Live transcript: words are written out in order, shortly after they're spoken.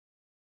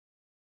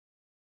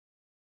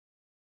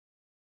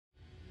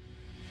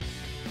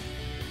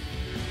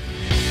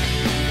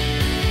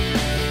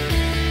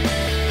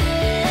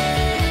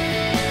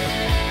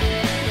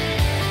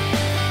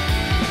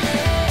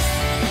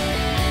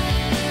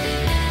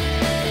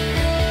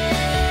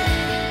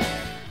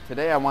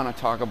Today I want to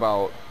talk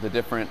about the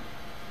different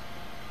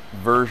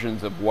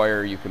versions of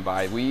wire you can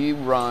buy. We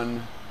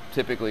run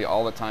typically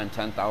all the time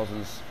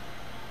 10,000s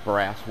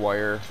brass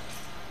wire.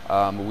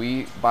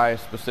 We buy a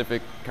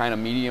specific kind of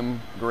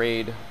medium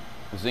grade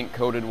zinc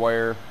coated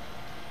wire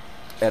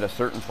at a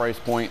certain price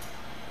point,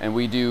 and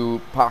we do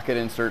pocket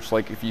inserts.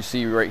 Like if you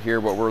see right here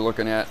what we're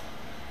looking at,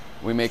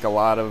 we make a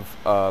lot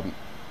of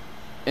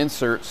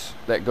inserts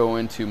that go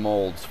into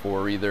molds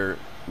for either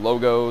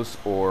logos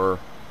or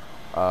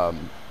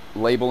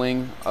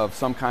labeling of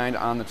some kind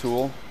on the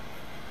tool.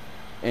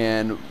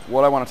 And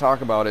what I want to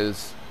talk about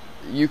is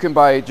you can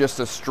buy just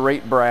a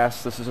straight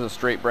brass, this is a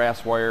straight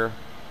brass wire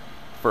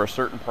for a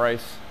certain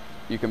price.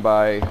 You can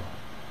buy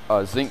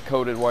a zinc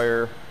coated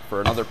wire for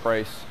another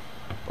price,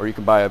 or you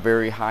can buy a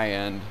very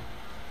high-end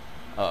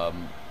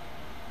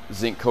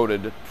zinc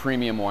coated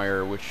premium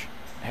wire, which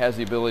has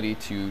the ability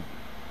to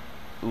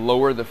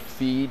lower the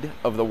feed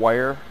of the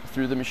wire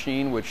through the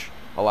machine, which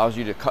allows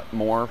you to cut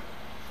more,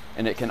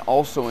 and it can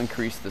also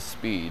increase the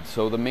speed.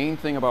 So the main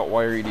thing about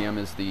wire EDM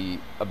is the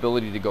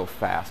ability to go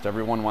fast.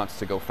 Everyone wants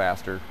to go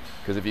faster,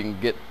 because if you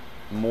can get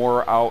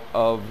more out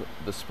of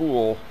the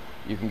spool,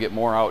 you can get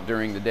more out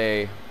during the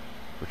day,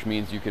 which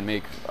means you can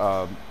make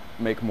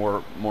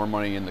more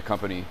money in the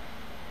company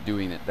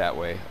doing it that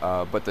way.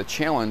 But the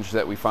challenge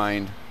that we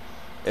find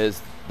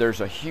is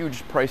there's a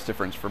huge price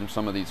difference from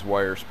some of these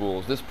wire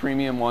spools. This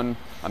premium one,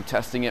 I'm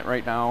testing it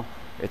right now.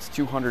 It's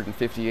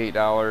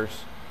 $258.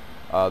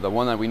 The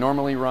one that we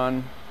normally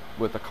run,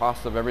 with the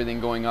cost of everything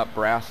going up,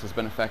 brass has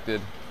been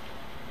affected,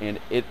 and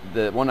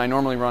the one I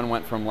normally run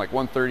went from like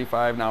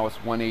 $135, now it's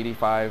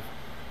 $185,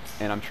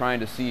 and I'm trying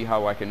to see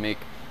how I can make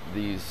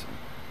these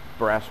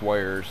brass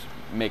wires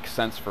make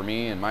sense for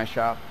me in my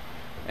shop.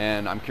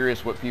 And I'm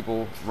curious what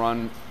people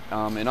run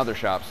in other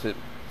shops.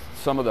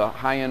 Some of the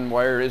high-end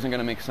wire isn't going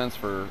to make sense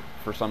for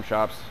some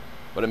shops,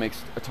 but it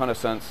makes a ton of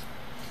sense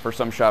for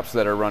some shops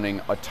that are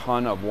running a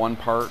ton of one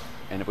part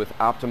and with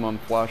optimum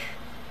flush.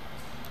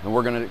 And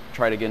we're going to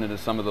try to get into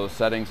some of those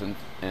settings, and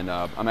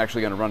I'm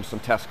actually going to run some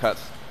test cuts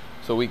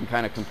so we can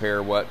kind of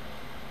compare what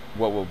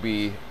will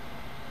be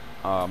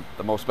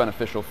the most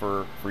beneficial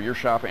for your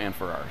shop and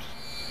for ours.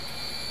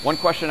 One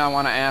question I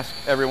want to ask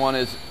everyone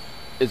is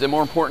it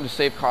more important to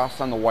save costs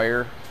on the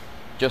wire,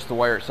 just the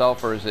wire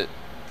itself, or is it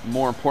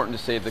more important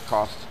to save the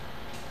cost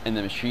in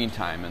the machine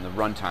time and the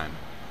run time?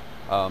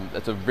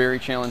 That's a very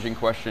challenging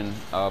question,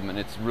 and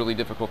it's really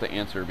difficult to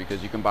answer,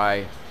 because you can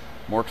buy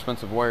more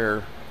expensive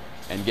wire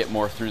and get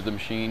more through the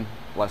machine,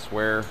 less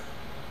wear,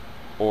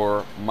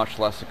 or much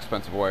less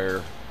expensive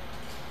wire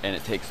and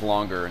it takes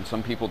longer. And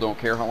some people don't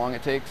care how long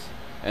it takes,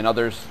 and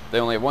others, they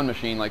only have one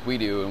machine like we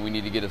do, and we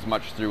need to get as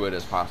much through it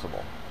as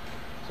possible.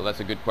 So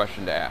that's a good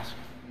question to ask.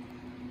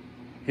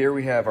 Here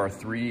we have our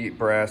 3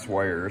 brass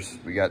wires.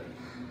 We got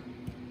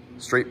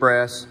straight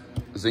brass,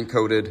 zinc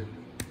coated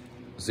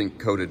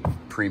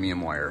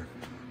premium wire.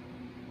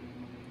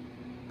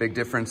 Big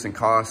difference in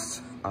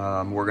cost.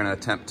 We're going to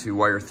attempt to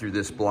wire through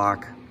this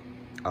block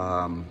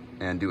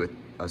and do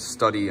a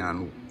study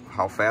on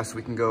how fast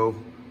we can go,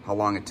 how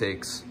long it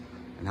takes,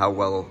 and how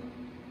well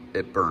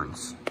it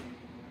burns.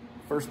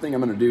 First thing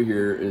I'm going to do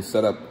here is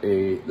set up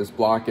this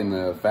block in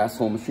the fast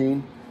hole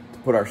machine to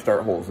put our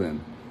start holes in.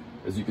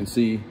 As you can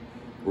see,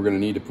 we're going to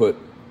need to put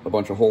a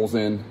bunch of holes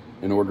in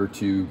order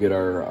to get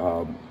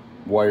our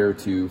wire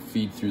to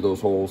feed through those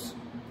holes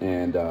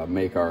and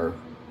make our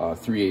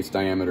 3/8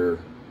 diameter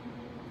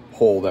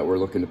hole that we're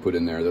looking to put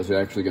in there. Those are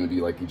actually going to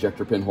be like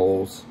ejector pin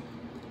holes,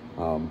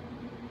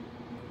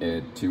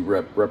 and to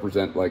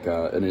represent like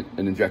an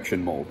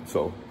injection mold.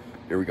 So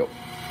here we go.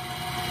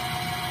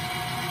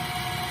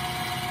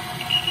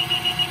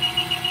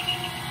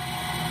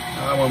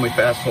 When we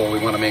fast hole, we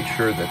want to make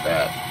sure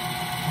that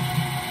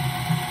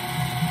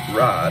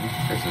rod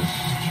is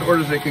as short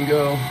as it can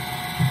go,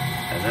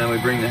 and then we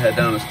bring the head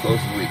down as close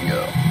as we can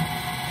go.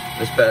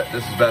 This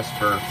is best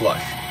for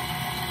flush.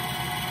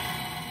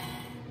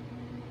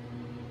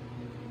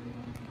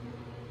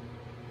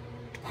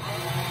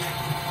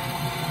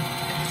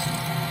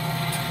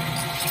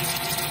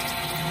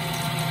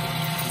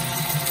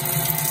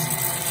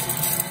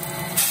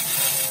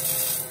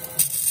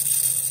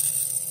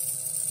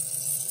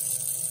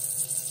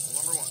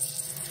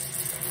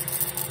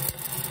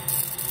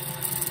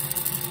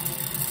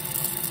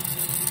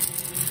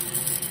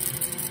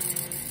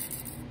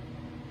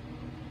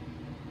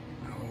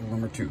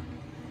 Number 2.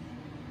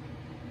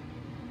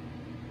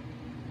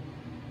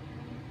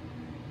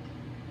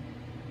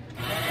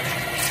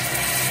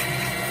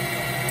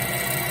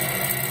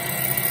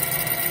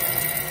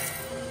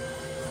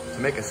 To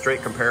make a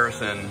straight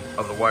comparison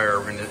of the wire,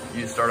 we're going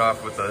to start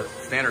off with the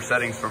standard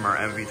settings from our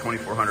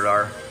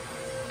MV2400R,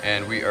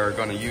 and we are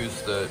going to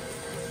use the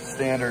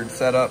standard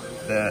setup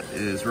that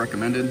is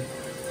recommended,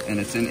 and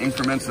it's in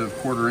increments of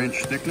 1/4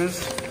 inch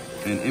thickness,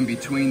 and in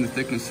between the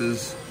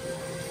thicknesses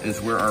is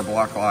where our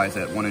block lies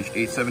at 1 inch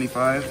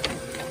 875.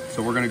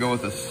 So we're going to go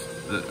with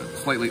the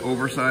slightly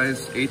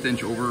oversized 1/8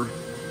 inch over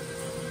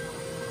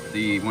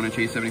the 1 inch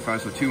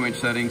 875, so 2 inch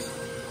settings,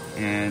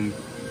 and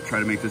try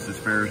to make this as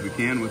fair as we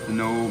can with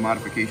no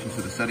modifications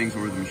to the settings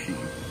or the machine.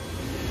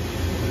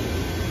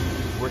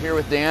 We're here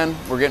with Dan.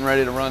 We're getting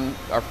ready to run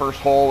our first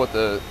hole with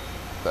the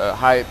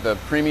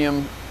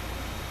premium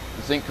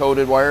zinc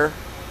coated wire.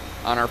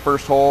 On our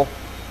first hole,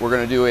 we're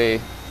going to do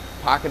a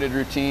pocketed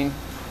routine.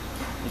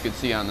 You can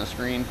see on the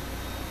screen.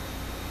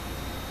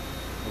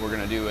 We're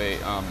going to do a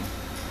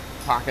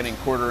pocketing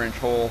 1/4 inch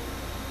hole,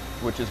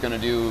 which is going to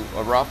do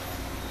a rough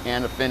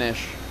and a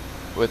finish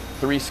with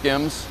 3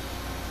 skims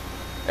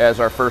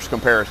as our first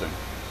comparison.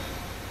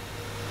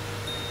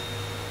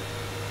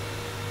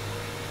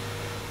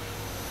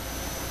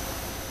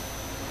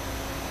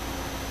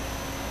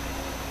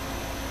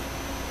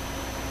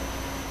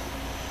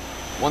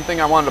 One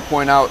thing I wanted to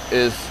point out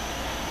is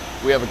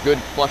we have a good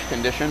flush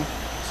condition,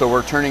 so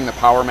we're turning the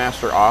Power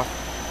Master off.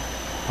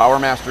 Power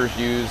Master is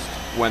used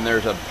when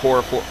there's a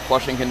poor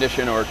flushing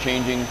condition or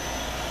changing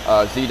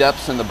Z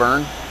depths in the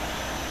burn.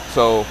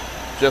 So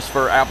just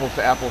for apples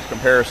to apples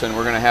comparison,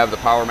 we're going to have the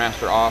Power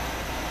Master off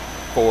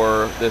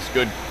for this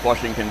good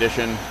flushing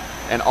condition.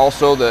 And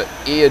also the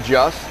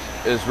E-adjust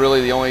is really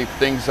the only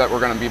things that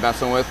we're going to be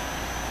messing with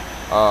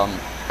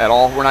at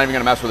all. We're not even going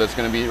to mess with it. It's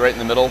going to be right in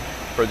the middle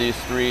for these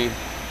 3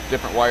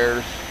 different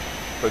wires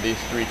for these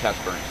 3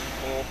 test burns.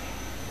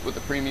 With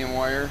the premium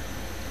wire,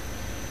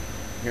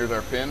 here's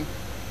our pin.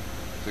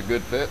 It's a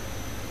good fit.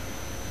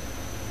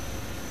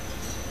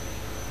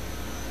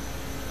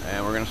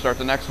 And we're going to start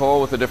the next hole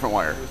with a different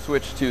wire. We'll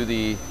switch to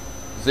the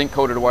zinc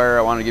coated wire.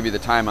 I want to give you the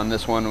time on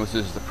this one, which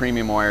is the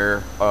premium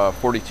wire,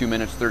 42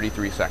 minutes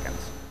 33 seconds.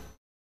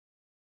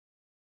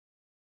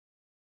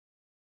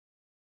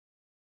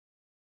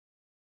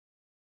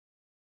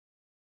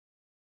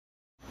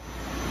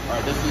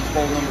 Alright, this is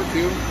hole number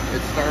 2.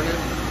 It started.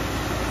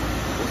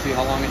 We'll see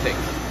how long it takes.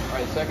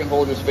 Alright, the second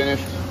hole just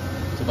finished.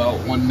 It's about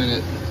 1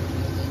 minute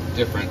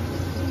different.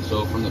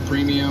 So from the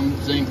premium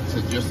zinc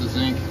to just the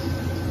zinc,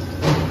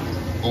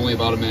 only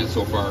about 1 minute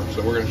so far.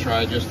 So we're going to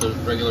try just the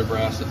regular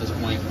brass at this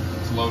point.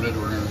 It's loaded.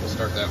 We're going to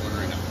start that one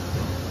right now.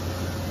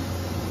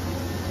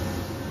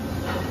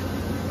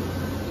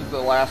 This is the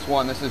last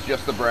one. This is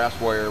just the brass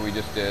wire we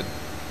just did.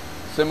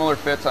 Similar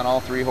fits on all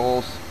 3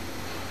 holes.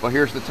 Well,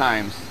 here's the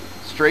times.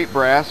 Straight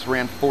brass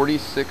ran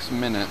 46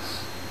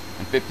 minutes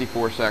and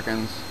 54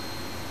 seconds.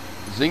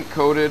 Zinc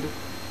coated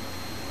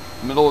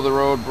middle of the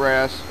road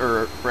brass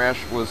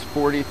was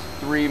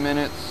 43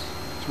 minutes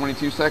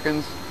 22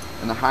 seconds,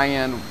 and the high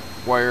end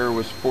wire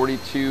was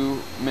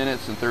 42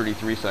 minutes and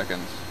 33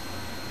 seconds.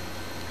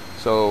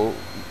 So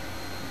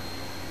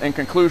in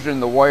conclusion,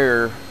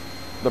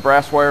 the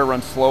brass wire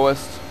runs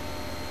slowest.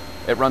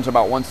 It runs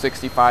about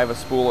 165 a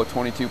spool of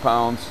 22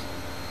 pounds.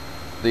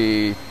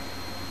 The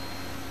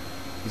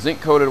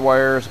zinc coated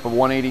wire is about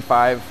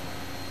 185,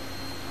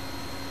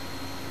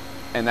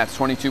 and that's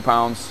 22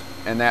 pounds,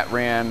 and that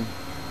ran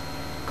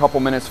a couple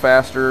minutes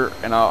faster,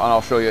 and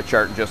I'll show you a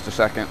chart in just a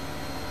second.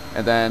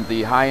 And then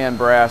the high-end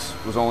brass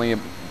was only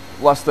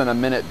less than a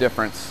minute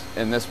difference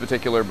in this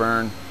particular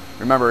burn.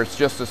 Remember, it's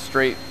just a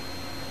straight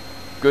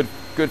good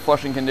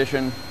flushing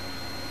condition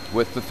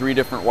with the 3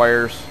 different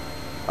wires,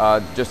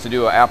 just to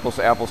do an apples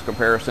to apples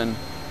comparison.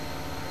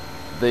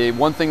 The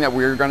one thing that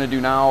we're going to do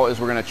now is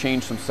we're going to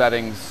change some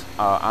settings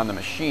on the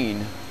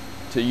machine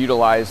to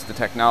utilize the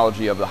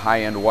technology of the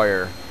high-end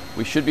wire.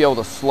 We should be able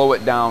to slow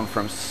it down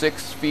from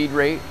 6 feed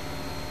rate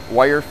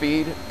wire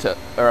feed to,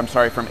 or I'm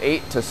sorry, from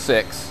 8 to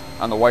 6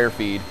 on the wire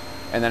feed,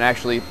 and then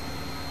actually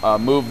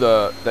move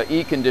the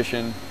E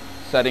condition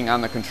setting on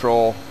the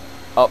control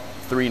up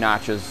 3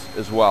 notches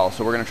as well.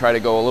 So we're going to try to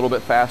go a little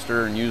bit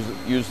faster and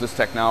use this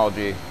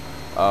technology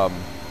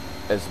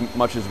as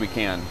much as we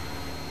can.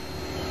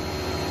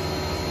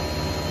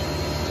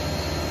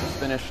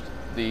 Finished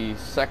the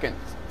second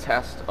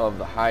test of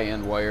the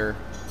high-end wire.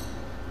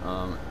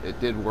 It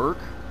did work,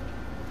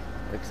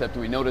 except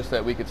we noticed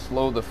that we could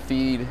slow the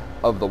feed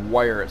of the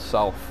wire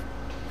itself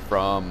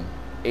from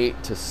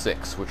 8 to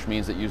 6, which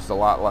means it used a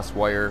lot less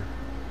wire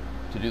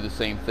to do the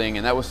same thing,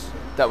 and that was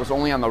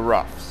only on the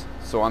roughs.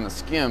 So on the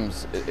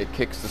skims, it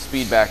kicks the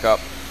speed back up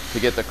to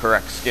get the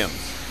correct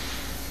skims.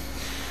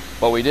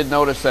 But we did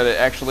notice that it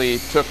actually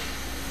took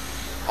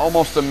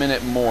almost a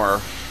minute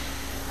more,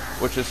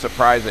 which is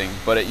surprising,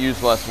 but it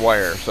used less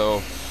wire.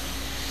 So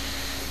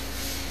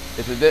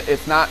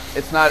it's not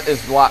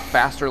as a lot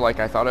faster like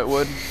I thought it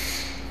would.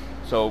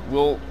 So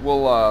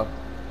we'll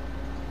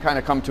kind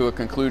of come to a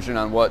conclusion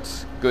on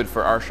what's good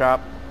for our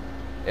shop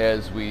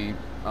as we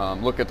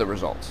look at the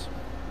results.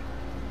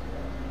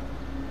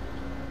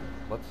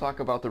 Let's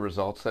talk about the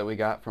results that we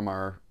got from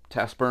our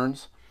test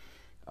burns.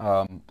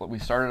 But we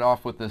started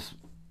off with this.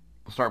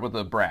 We'll start with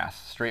the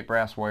brass, straight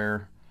brass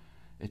wire.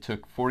 It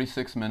took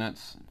 46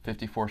 minutes,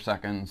 54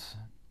 seconds,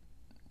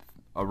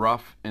 a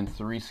rough and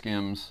 3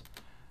 skims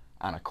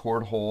on a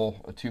cord hole,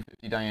 a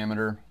 250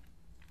 diameter,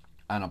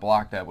 on a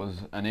block that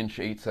was 1 inch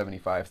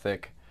 875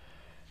 thick.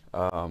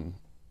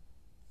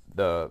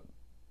 The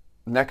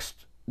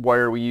next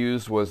wire we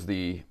used was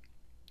the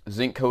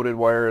zinc coated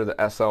wire,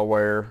 the SL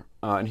wire,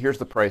 and here's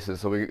the prices.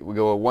 So we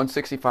go at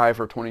 165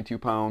 for 22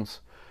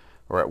 pounds,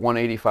 or at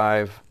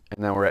 185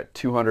 and then we're at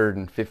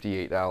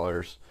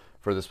 $258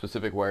 for the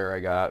specific wire I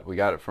got. We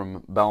got it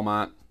from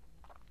Belmont,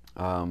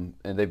 and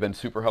they've been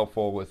super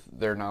helpful with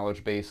their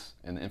knowledge base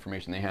and the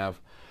information they have.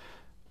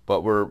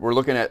 But we're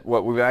looking at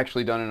what we've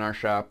actually done in our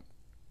shop,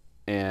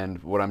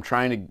 and what I'm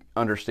trying to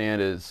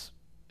understand is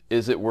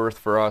it worth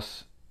for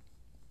us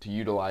to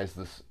utilize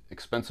this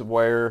expensive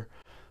wire,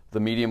 the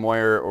medium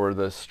wire, or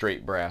the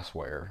straight brass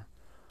wire?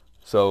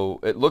 So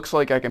it looks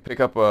like I can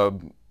pick up a,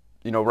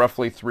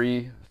 roughly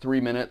three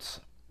minutes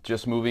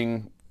just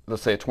moving,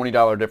 let's say a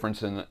 $20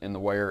 difference in the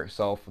wire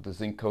itself with the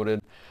zinc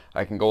coated.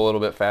 I can go a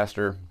little bit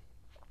faster,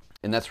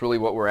 and that's really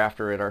what we're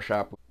after at our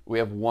shop. We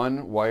have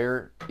one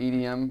wire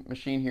EDM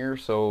machine here,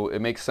 so it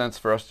makes sense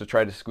for us to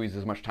try to squeeze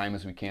as much time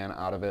as we can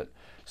out of it.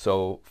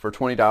 So for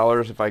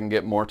 $20, if I can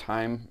get more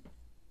time,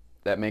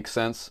 that makes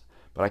sense.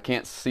 But I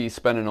can't see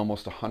spending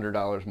almost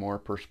 $100 more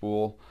per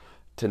spool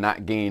to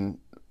not gain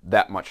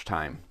that much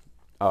time.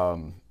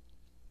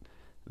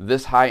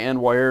 This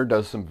high-end wire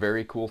does some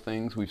very cool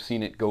things. We've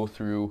seen it go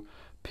through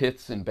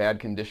pits in bad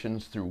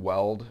conditions through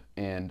weld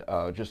and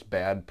just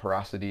bad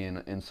porosity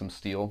in some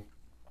steel.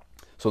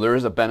 So there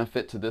is a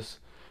benefit to this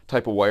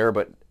type of wire,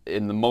 but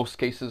in the most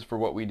cases for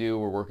what we do,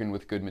 we're working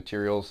with good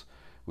materials.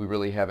 We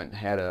really haven't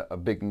had a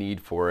big need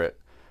for it.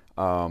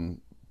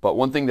 But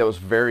one thing that was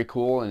very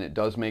cool, and it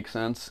does make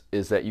sense,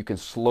 is that you can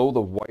slow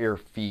the wire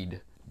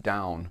feed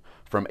down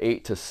from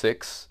 8 to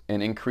 6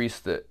 and increase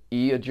the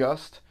E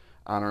adjust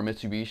on our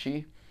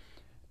Mitsubishi.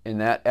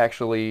 And that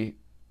actually,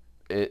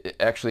 it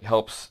actually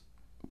helps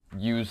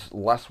use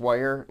less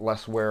wire,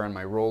 less wear on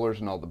my rollers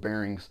and all the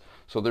bearings.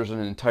 So there's an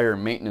entire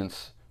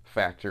maintenance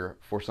factor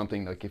for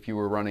something like if you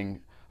were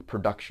running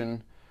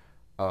production,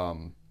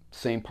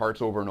 same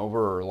parts over and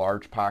over, or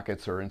large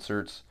pockets or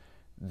inserts,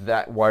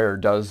 that wire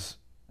does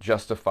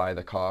justify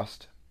the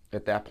cost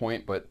at that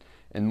point. But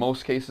in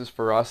most cases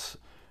for us,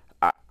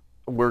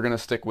 we're going to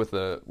stick with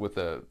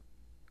a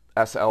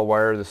SL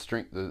wire,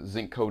 the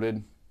zinc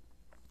coated.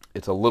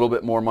 It's a little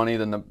bit more money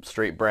than the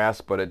straight brass,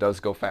 but it does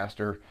go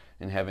faster,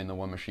 and having the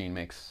one machine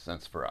makes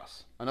sense for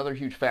us. Another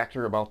huge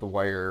factor about the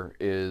wire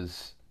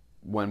is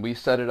when we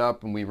set it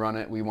up and we run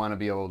it, we want to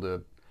be able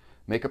to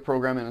make a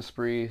program in a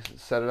spree,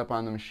 set it up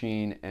on the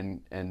machine,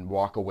 and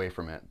walk away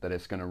from it. That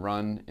it's going to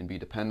run and be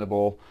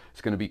dependable.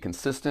 It's going to be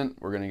consistent.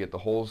 We're going to get the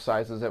hole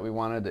sizes that we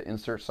wanted, the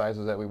insert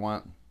sizes that we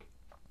want.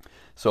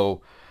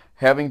 So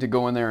having to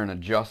go in there and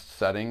adjust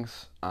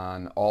settings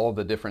on all of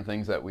the different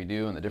things that we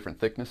do and the different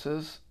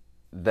thicknesses,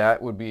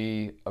 that would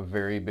be a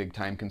very big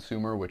time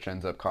consumer, which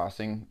ends up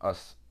costing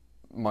us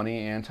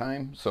money and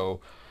time.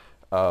 So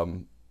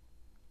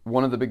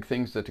one of the big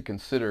things to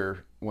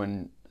consider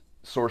when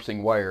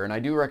sourcing wire, and I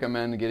do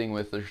recommend getting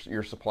with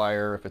your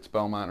supplier, if it's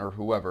Belmont or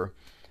whoever,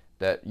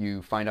 that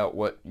you find out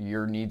what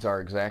your needs are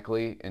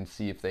exactly and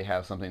see if they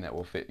have something that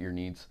will fit your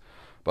needs.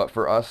 But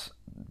for us,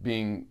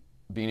 being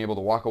able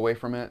to walk away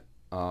from it,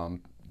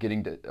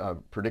 getting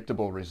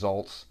predictable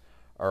results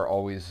are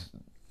always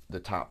the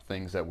top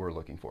things that we're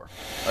looking for.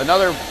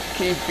 Another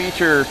key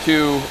feature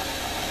to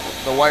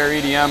the wire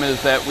EDM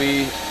is that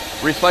we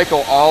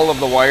recycle all of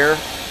the wire,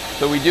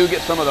 so we do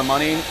get some of the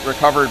money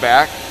recovered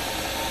back.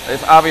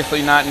 It's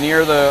obviously not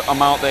near the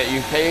amount that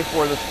you pay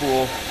for the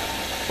spool,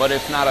 but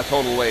it's not a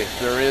total waste.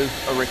 There is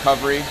a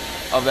recovery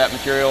of that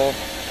material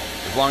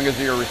as long as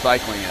you're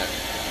recycling it.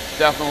 It's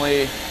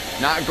definitely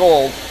not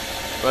gold,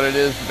 but it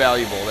is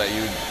valuable that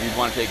you'd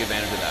want to take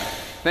advantage of that.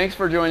 Thanks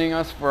for joining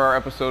us for our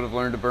episode of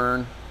Learn to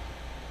Burn.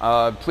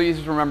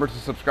 Please remember to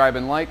subscribe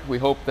and like. We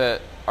hope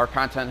that our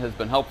content has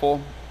been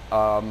helpful.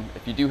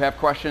 If you do have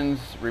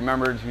questions,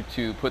 remember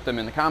to put them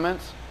in the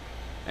comments,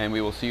 and we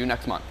will see you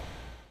next month.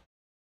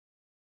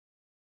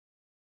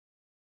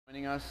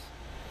 Joining us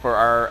for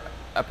our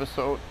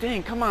episode.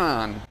 Dang, come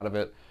on! Out of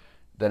it,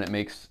 then it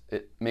makes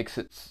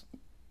it.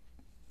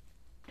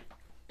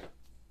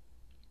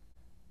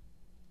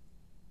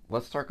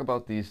 Let's talk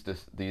about these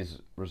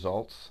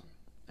results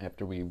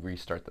after we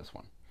restart this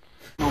one.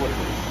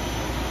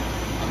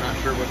 I'm not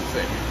sure what to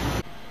say.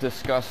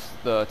 Discuss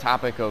the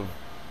topic of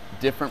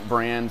different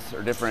brands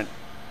or different.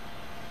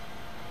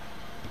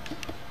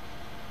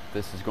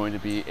 This is going to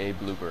be a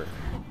blooper.